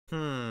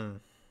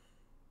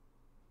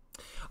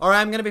Alright,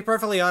 I'm gonna be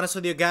perfectly honest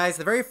with you guys.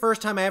 The very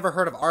first time I ever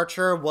heard of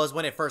Archer was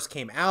when it first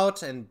came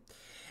out, and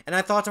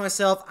I thought to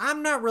myself,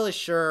 I'm not really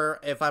sure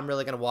if I'm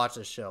really gonna watch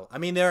this show. I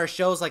mean, there are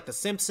shows like The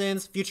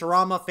Simpsons,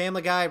 Futurama,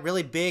 Family Guy,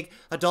 really big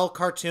adult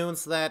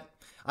cartoons that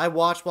I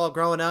watched while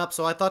growing up,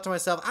 so I thought to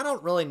myself, I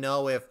don't really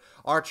know if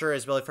Archer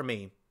is really for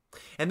me.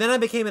 And then I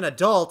became an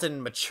adult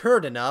and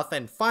matured enough,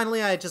 and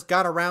finally I just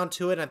got around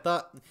to it, and I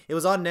thought, it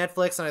was on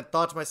Netflix, and I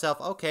thought to myself,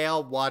 okay,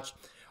 I'll watch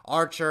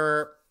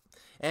Archer,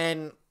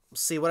 and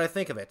see what I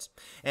think of it.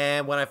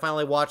 And when I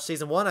finally watched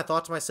season 1, I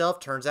thought to myself,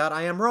 turns out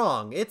I am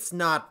wrong. It's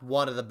not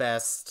one of the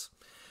best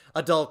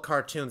adult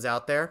cartoons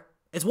out there.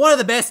 It's one of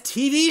the best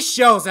TV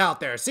shows out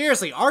there.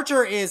 Seriously,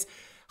 Archer is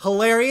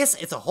hilarious.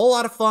 It's a whole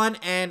lot of fun,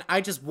 and I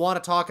just want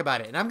to talk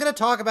about it. And I'm going to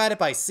talk about it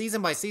by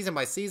season, like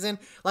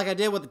I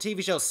did with the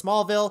TV show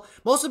Smallville,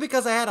 mostly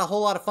because I had a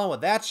whole lot of fun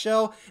with that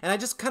show, and I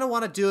just kind of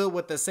want to do it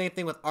with the same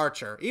thing with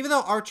Archer. Even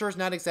though Archer is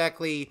not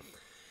exactly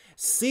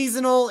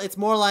seasonal, it's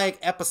more like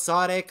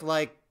episodic,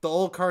 like the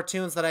old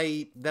cartoons that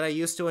I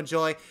used to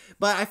enjoy.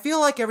 But I feel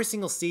like every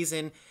single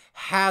season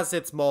has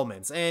its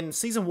moments, and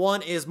season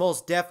 1 is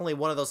most definitely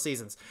one of those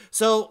seasons.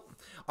 So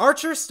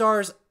Archer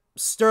stars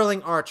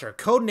Sterling Archer,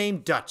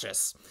 codenamed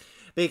Duchess,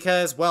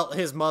 because, well,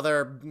 his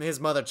mother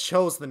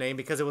chose the name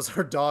because it was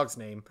her dog's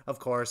name, of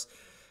course.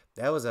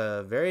 That was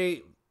a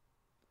very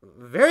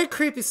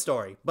creepy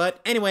story. But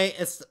anyway,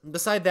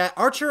 beside that,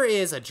 Archer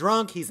is a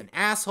drunk, he's an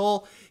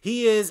asshole,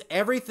 he is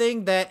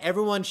everything that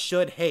everyone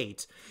should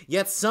hate.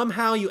 Yet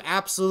somehow you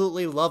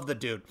absolutely love the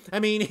dude. I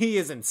mean, he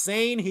is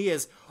insane, he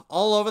is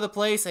all over the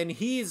place, and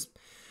he's,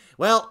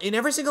 well, in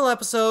every single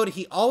episode,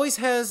 he always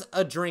has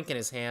a drink in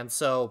his hand,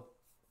 so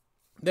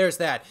there's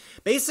that.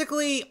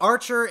 Basically,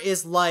 Archer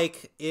is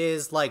like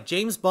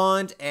James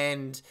Bond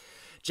and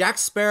Jack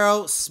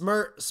Sparrow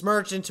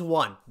smerged into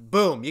one.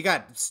 Boom, you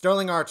got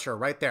Sterling Archer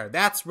right there.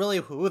 That's really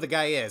who the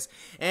guy is.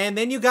 And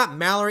then you got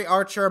Mallory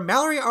Archer.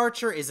 Mallory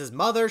Archer is his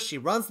mother. She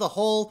runs the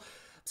whole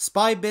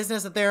spy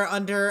business that they're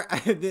under.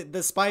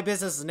 The spy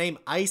business is named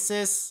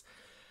ISIS,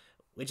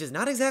 which is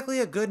not exactly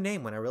a good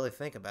name when I really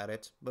think about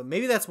it. But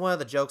maybe that's one of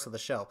the jokes of the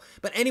show.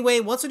 But anyway,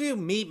 once you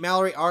meet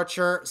Mallory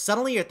Archer,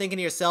 suddenly you're thinking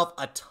to yourself,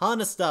 a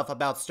ton of stuff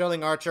about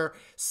Sterling Archer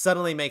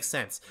suddenly makes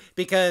sense.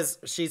 Because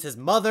she's his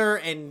mother,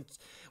 and,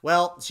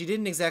 well, she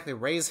didn't exactly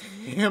raise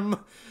him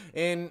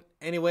in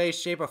any way,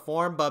 shape, or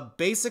form. But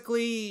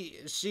basically,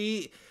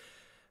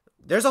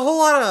 there's a whole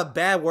lot of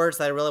bad words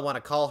that I really want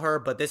to call her.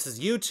 But this is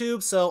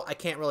YouTube, so I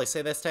can't really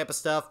say this type of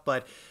stuff.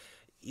 But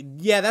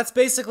yeah, that's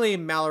basically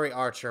Mallory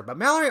Archer. But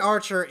Mallory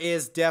Archer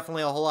is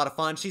definitely a whole lot of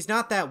fun. She's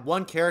not that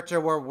one character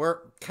where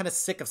we're kind of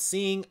sick of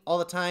seeing all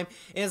the time.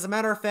 And as a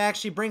matter of fact,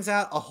 she brings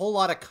out a whole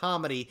lot of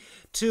comedy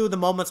to the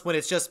moments when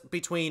it's just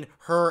between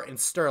her and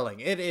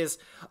Sterling. It is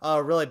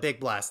a really big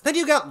blast. Then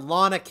you got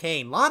Lana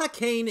Kane. Lana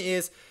Kane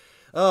is,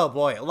 oh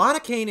boy, Lana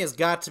Kane has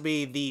got to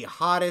be the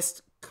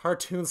hottest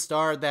cartoon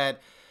star that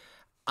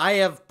I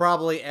have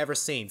probably ever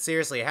seen.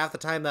 Seriously, half the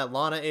time that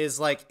Lana is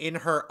like in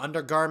her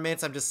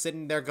undergarments, I'm just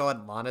sitting there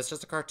going, Lana's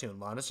just a cartoon.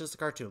 Lana's just a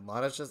cartoon.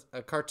 Lana's just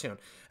a cartoon.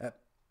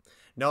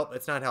 Nope,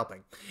 it's not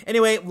helping.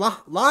 Anyway,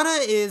 Lana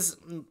is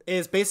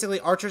basically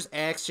Archer's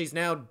ex. She's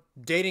now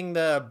dating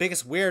the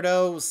biggest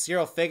weirdo,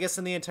 Cyril Figgis,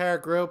 in the entire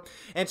group.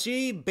 And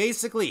she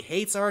basically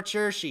hates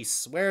Archer. She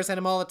swears at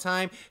him all the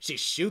time. She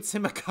shoots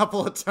him a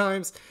couple of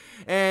times.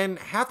 And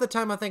half the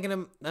time I'm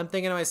thinking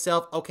to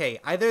myself, okay,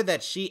 either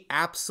that she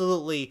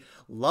absolutely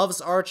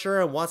loves Archer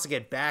and wants to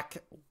get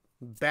back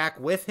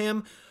with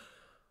him,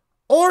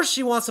 or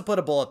she wants to put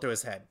a bullet through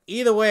his head.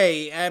 Either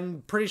way,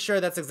 I'm pretty sure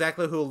that's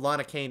exactly who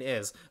Lana Kane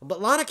is.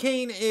 But Lana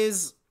Kane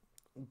is,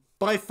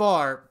 by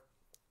far,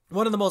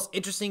 one of the most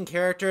interesting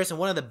characters and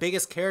one of the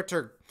biggest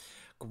character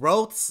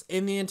growths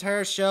in the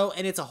entire show.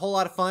 And it's a whole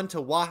lot of fun to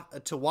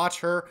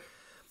watch her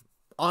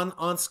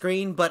on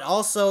screen. But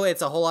also,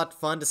 it's a whole lot of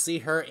fun to see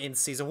her in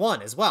season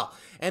 1 as well.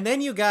 And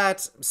then you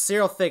got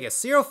Cyril Figgis.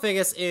 Cyril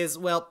Figgis is,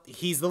 well,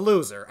 he's the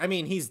loser. I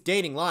mean, he's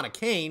dating Lana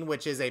Kane,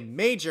 which is a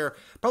major,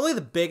 probably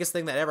the biggest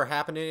thing that ever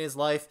happened in his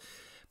life.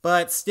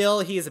 But still,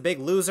 he is a big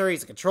loser.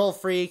 He's a control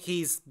freak.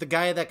 He's the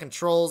guy that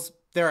controls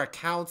their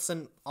accounts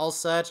and all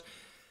such.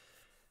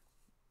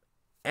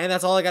 And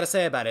that's all I gotta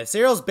say about it.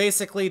 Cyril's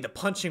basically the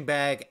punching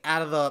bag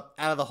out of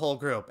the whole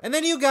group. And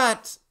then you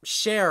got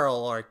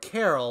Cheryl or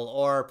Carol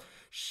or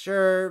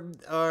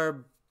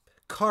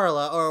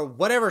Carla, or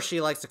whatever she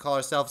likes to call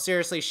herself.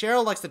 Seriously,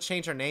 Cheryl likes to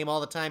change her name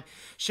all the time.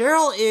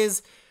 Cheryl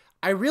is,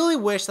 I really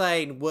wish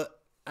that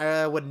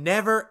I would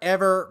never,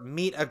 ever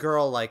meet a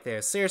girl like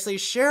this. Seriously,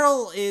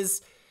 Cheryl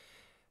is,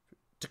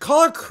 to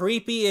call her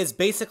creepy is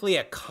basically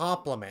a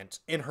compliment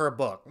in her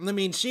book. I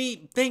mean,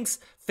 she thinks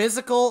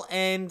physical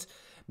and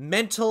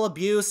mental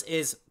abuse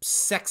is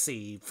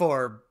sexy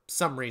for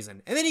some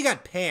reason. And then you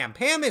got Pam.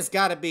 Pam has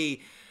got to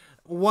be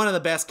one of the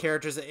best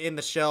characters in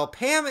the show.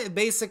 Pam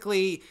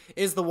basically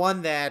is the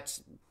one that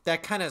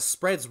kind of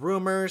spreads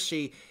rumors.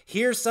 She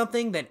hears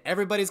something, then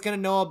everybody's going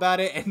to know about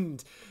it,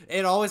 and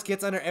it always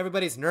gets under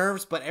everybody's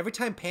nerves. But every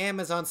time Pam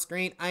is on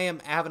screen, I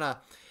am having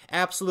a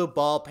absolute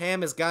ball.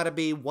 Pam has got to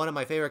be one of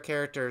my favorite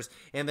characters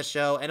in the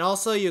show. And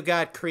also you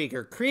got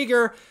Krieger.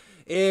 Krieger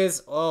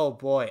is, oh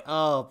boy.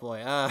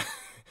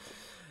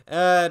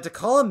 To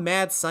call him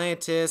mad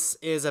scientist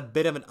is a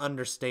bit of an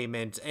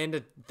understatement. And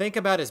to think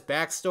about his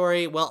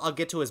backstory, well, I'll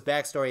get to his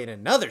backstory in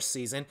another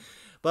season.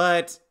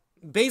 But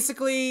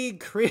basically,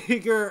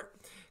 Krieger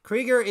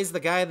is the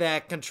guy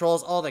that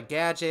controls all the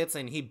gadgets,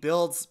 and he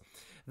builds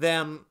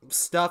them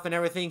stuff and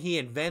everything. He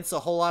invents a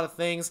whole lot of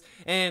things,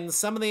 and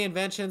some of the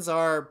inventions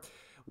are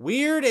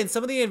weird, and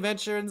some of the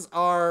inventions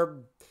are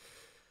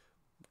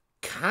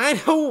kind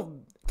of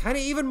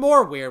even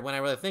more weird when I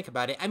really think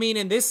about it. I mean,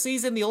 in this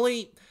season, the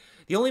only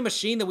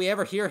machine that we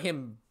ever hear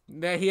him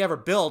that he ever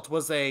built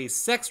was a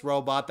sex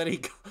robot that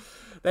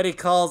he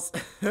calls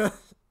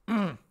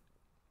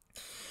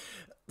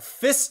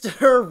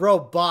Fister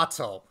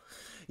Roboto.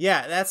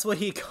 Yeah, that's what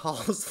he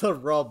calls the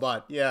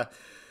robot. Yeah,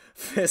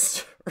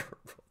 Fister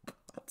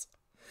Roboto.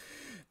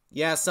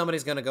 Yeah,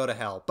 somebody's gonna go to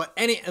hell. But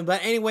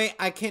anyway,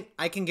 I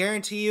can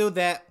guarantee you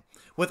that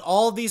with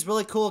all of these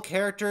really cool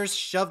characters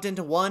shoved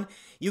into one,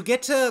 you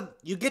get to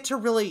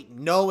really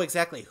know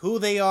exactly who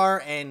they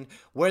are and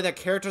where their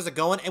characters are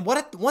going. And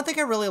one thing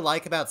I really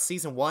like about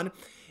season 1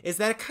 is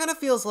that it kind of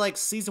feels like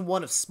season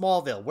 1 of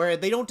Smallville, where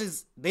they don't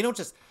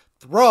just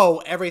throw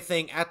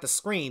everything at the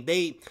screen.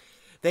 They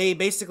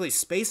basically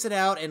space it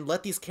out and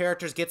let these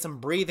characters get some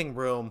breathing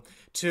room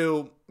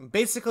to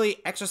basically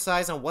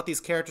exercise on what these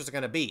characters are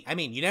going to be. I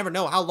mean, you never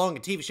know how long a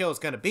TV show is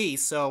going to be,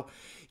 so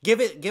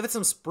give it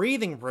some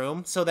breathing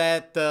room so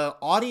that the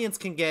audience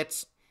can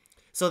get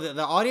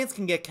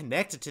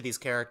connected to these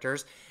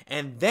characters,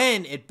 and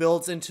then it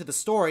builds into the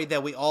story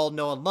that we all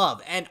know and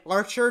love. And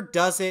Archer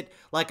does it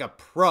like a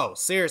pro.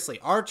 Seriously,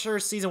 Archer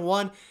season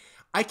 1,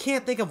 I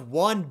can't think of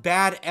one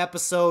bad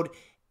episode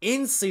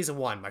in season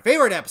 1. My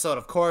favorite episode,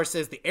 of course,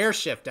 is the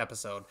airship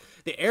episode.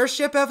 The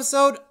airship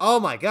episode, oh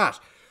my gosh.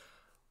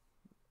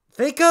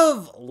 Think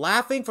of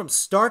laughing from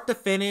start to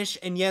finish,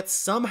 and yet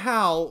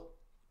somehow,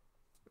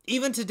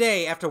 even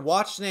today, after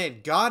watching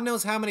it God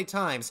knows how many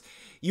times,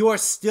 you are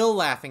still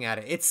laughing at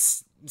it.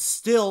 It's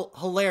still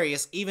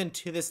hilarious even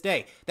to this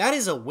day. That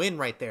is a win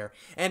right there.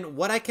 And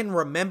what I can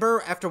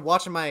remember after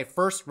watching my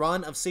first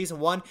run of season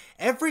 1,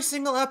 every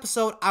single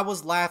episode I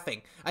was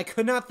laughing. I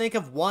could not think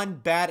of one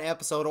bad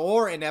episode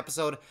or an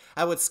episode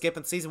I would skip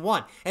in season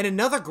 1. And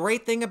another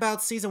great thing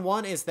about season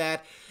 1 is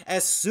that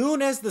as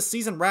soon as the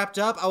season wrapped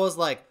up, I was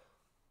like,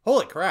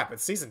 holy crap,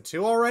 it's season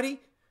 2 already?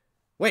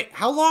 Wait,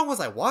 how long was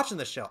I watching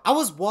the show? I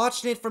was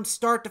watching it from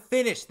start to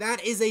finish.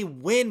 That is a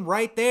win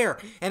right there.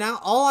 And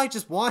all I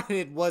just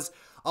wanted was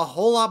a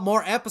whole lot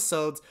more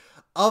episodes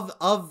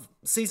of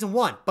season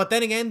 1. But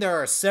then again, there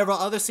are several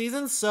other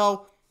seasons,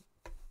 so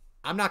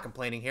I'm not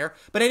complaining here.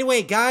 But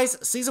anyway, guys,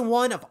 season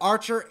 1 of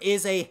Archer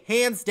is a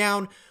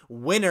hands-down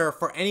winner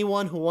for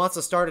anyone who wants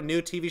to start a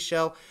new TV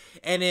show.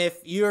 And if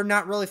you're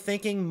not really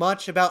thinking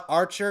much about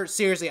Archer,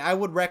 seriously, I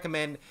would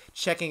recommend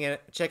checking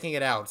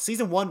it out.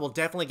 Season 1 will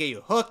definitely get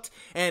you hooked,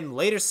 and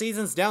later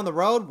seasons down the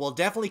road will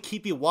definitely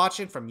keep you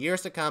watching from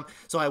years to come.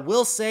 So I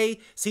will say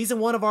season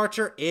 1 of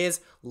Archer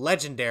is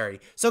legendary.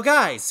 So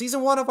guys,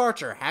 season 1 of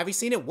Archer, have you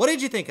seen it? What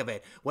did you think of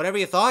it? Whatever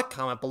you thought,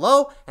 comment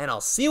below, and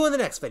I'll see you in the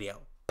next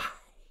video.